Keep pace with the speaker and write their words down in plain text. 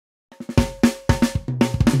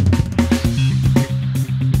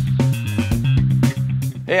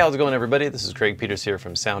Hey, how's it going everybody? This is Craig Peters here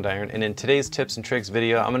from Soundiron, and in today's tips and tricks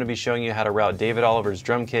video, I'm going to be showing you how to route David Oliver's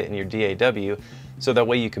drum kit in your DAW so that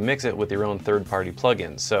way you can mix it with your own third-party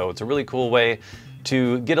plugins. So it's a really cool way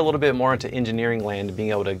to get a little bit more into engineering land,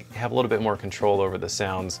 being able to have a little bit more control over the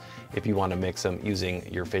sounds if you want to mix them using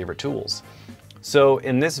your favorite tools. So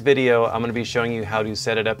in this video, I'm going to be showing you how to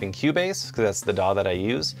set it up in Cubase, because that's the DAW that I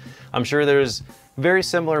use. I'm sure there's very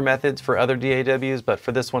similar methods for other DAWs, but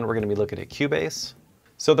for this one, we're going to be looking at Cubase.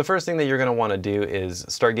 So the first thing that you're going to want to do is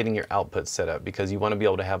start getting your outputs set up, because you want to be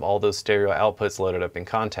able to have all those stereo outputs loaded up in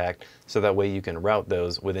Kontakt, so that way you can route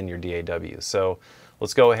those within your DAW. So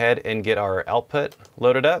let's go ahead and get our output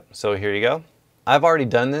loaded up. So here you go. I've already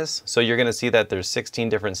done this, so you're going to see that there's 16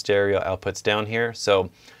 different stereo outputs down here. So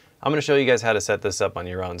I'm going to show you guys how to set this up on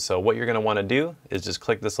your own. So what you're going to want to do is just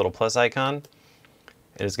click this little plus icon,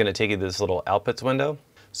 and it's going to take you to this little outputs window.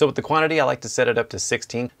 So with the quantity, I like to set it up to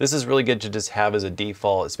 16. This is really good to just have as a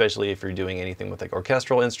default, especially if you're doing anything with like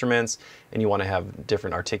orchestral instruments and you want to have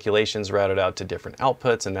different articulations routed out to different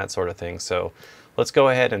outputs and that sort of thing. So let's go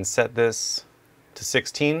ahead and set this to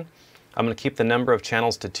 16. I'm going to keep the number of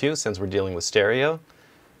channels to 2 since we're dealing with stereo.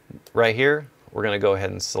 Right here, we're going to go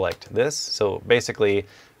ahead and select this. So basically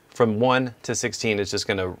from 1 to 16, it's just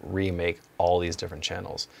going to remake all these different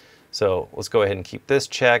channels. So let's go ahead and keep this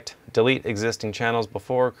checked. Delete existing channels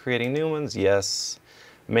before creating new ones, yes.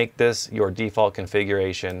 Make this your default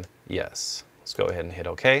configuration, yes. Let's go ahead and hit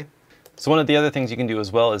OK. So one of the other things you can do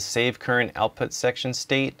as well is save current output section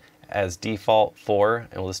state as default for,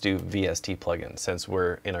 and let's do VST plugin since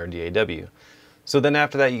we're in our DAW. So then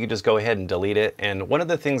after that, you can just go ahead and delete it. And one of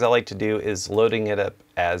the things I like to do is loading it up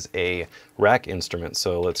as a rack instrument.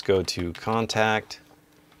 So let's go to Kontakt,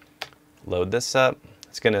 load this up.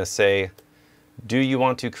 It's going to say, do you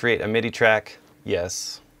want to create a MIDI track?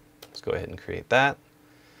 Yes. Let's go ahead and create that.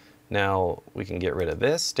 Now we can get rid of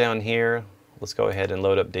this down here. Let's go ahead and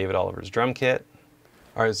load up David Oliver's drum kit.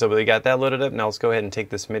 All right, so we got that loaded up. Now let's go ahead and take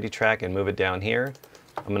this MIDI track and move it down here.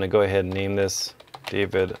 I'm going to go ahead and name this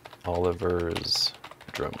David Oliver's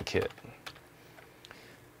drum kit.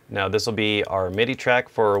 Now this will be our MIDI track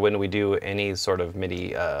for when we do any sort of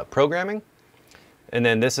MIDI programming. And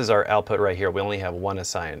then this is our output right here. We only have one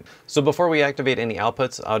assigned. So before we activate any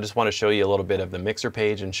outputs, I just want to show you a little bit of the mixer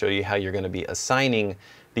page and show you how you're going to be assigning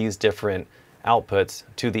these different outputs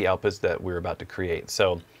to the outputs that we're about to create.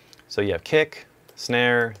 So you have kick,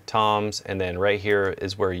 snare, toms, and then right here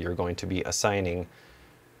is where you're going to be assigning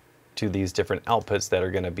to these different outputs that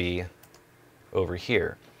are going to be over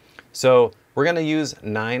here. So we're going to use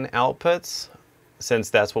 9 outputs,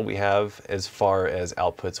 since that's what we have as far as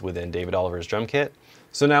outputs within David Oliver's drum kit.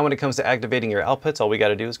 So now when it comes to activating your outputs, all we got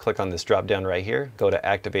to do is click on this drop down right here, go to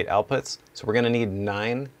activate outputs. So we're going to need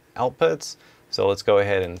 9 outputs. So let's go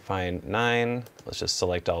ahead and find 9. Let's just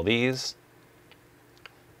select all these.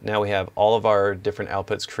 Now we have all of our different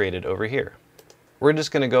outputs created over here. We're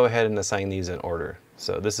just going to go ahead and assign these in order.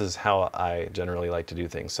 So this is how I generally like to do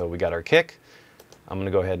things. So we got our kick. I'm going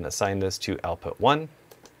to go ahead and assign this to output 1.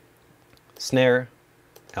 Snare,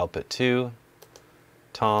 output 2,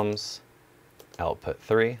 toms, output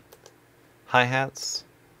 3, hi-hats,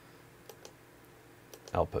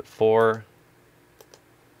 output 4,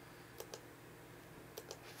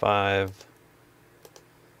 5,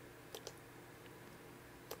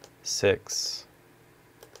 6,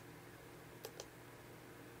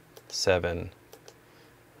 7,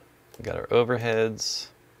 we got our overheads,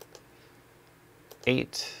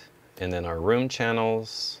 8, and then our room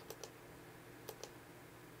channels,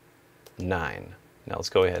 9. Now let's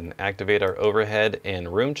go ahead and activate our overhead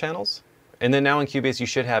and room channels. And then now in Cubase, you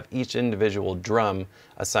should have each individual drum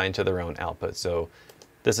assigned to their own output. So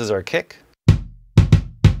this is our kick.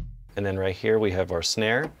 And then right here we have our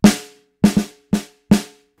snare.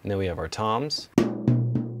 And then we have our toms.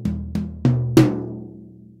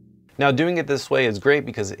 Now doing it this way is great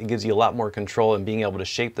because it gives you a lot more control in being able to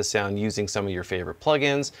shape the sound using some of your favorite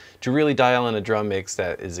plugins to really dial in a drum mix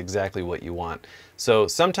that is exactly what you want. So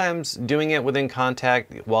sometimes doing it within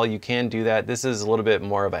Kontakt, while you can do that, this is a little bit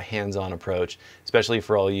more of a hands-on approach, especially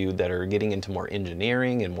for all you that are getting into more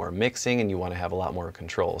engineering and more mixing and you want to have a lot more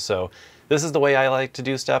control. So this is the way I like to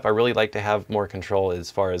do stuff. I really like to have more control as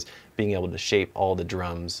far as being able to shape all the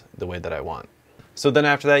drums the way that I want. So then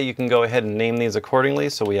after that, you can go ahead and name these accordingly.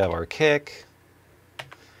 So we have our kick,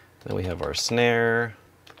 then we have our snare,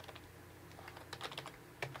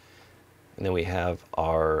 and then we have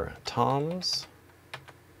our toms,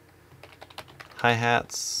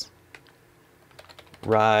 hi-hats,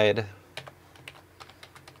 ride,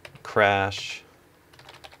 crash,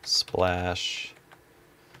 splash,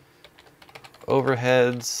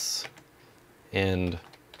 overheads, and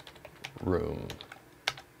room.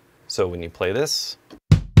 So when you play this,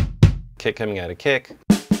 kick coming out of kick,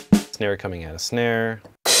 snare coming out of snare,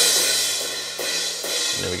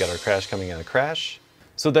 and then we got our crash coming out of crash.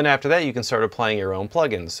 So then after that, you can start applying your own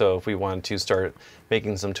plugins. So if we want to start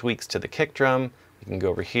making some tweaks to the kick drum, you can go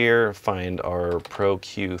over here, find our Pro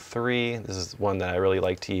Q3. This is one that I really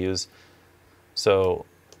like to use. So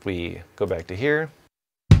if we go back to here,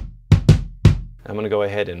 I'm gonna go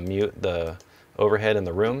ahead and mute the overhead in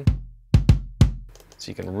the room so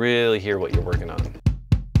you can really hear what you're working on.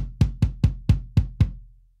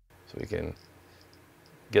 So we can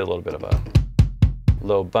get a little bit of a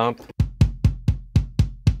low bump.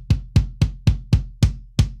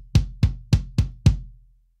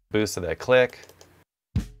 Boost to that click.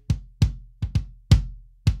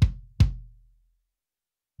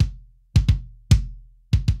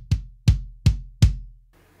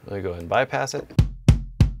 Let me go ahead and bypass it.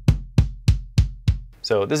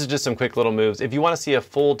 So this is just some quick little moves. If you want to see a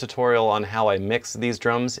full tutorial on how I mix these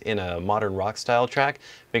drums in a modern rock style track,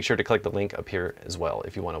 make sure to click the link up here as well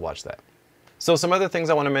if you want to watch that. So some other things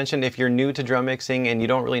I want to mention, if you're new to drum mixing and you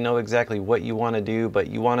don't really know exactly what you want to do, but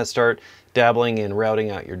you want to start dabbling in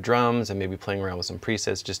routing out your drums and maybe playing around with some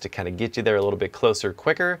presets just to kind of get you there a little bit closer,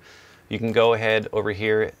 quicker, you can go ahead over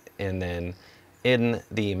here and then in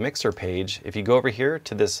the mixer page, if you go over here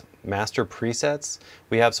to this master presets,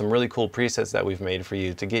 we have some really cool presets that we've made for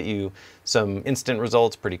you to get you some instant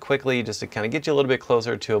results pretty quickly, just to kind of get you a little bit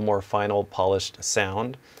closer to a more final polished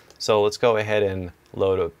sound. So let's go ahead and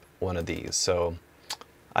load up one of these. So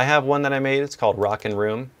I have one that I made, it's called Rockin'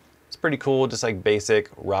 Room. It's pretty cool, just like basic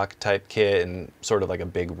rock type kit and sort of like a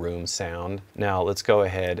big room sound. Now let's go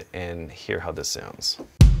ahead and hear how this sounds.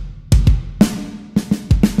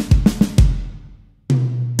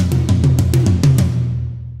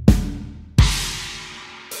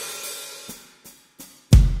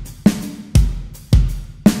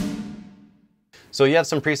 So you have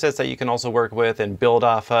some presets that you can also work with and build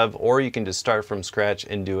off of, or you can just start from scratch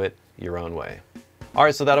and do it your own way. All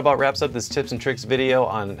right, so that about wraps up this tips and tricks video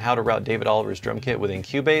on how to route David Oliver's drum kit within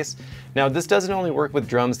Cubase. Now this doesn't only work with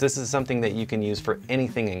drums, this is something that you can use for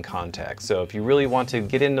anything in Kontakt. So if you really want to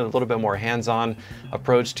get into a little bit more hands-on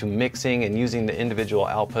approach to mixing and using the individual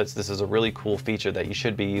outputs, this is a really cool feature that you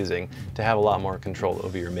should be using to have a lot more control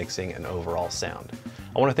over your mixing and overall sound.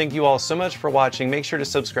 I want to thank you all so much for watching. Make sure to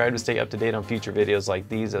subscribe to stay up to date on future videos like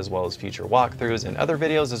these, as well as future walkthroughs and other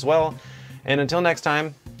videos as well. And until next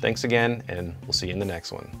time, thanks again, and we'll see you in the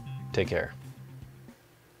next one. Take care.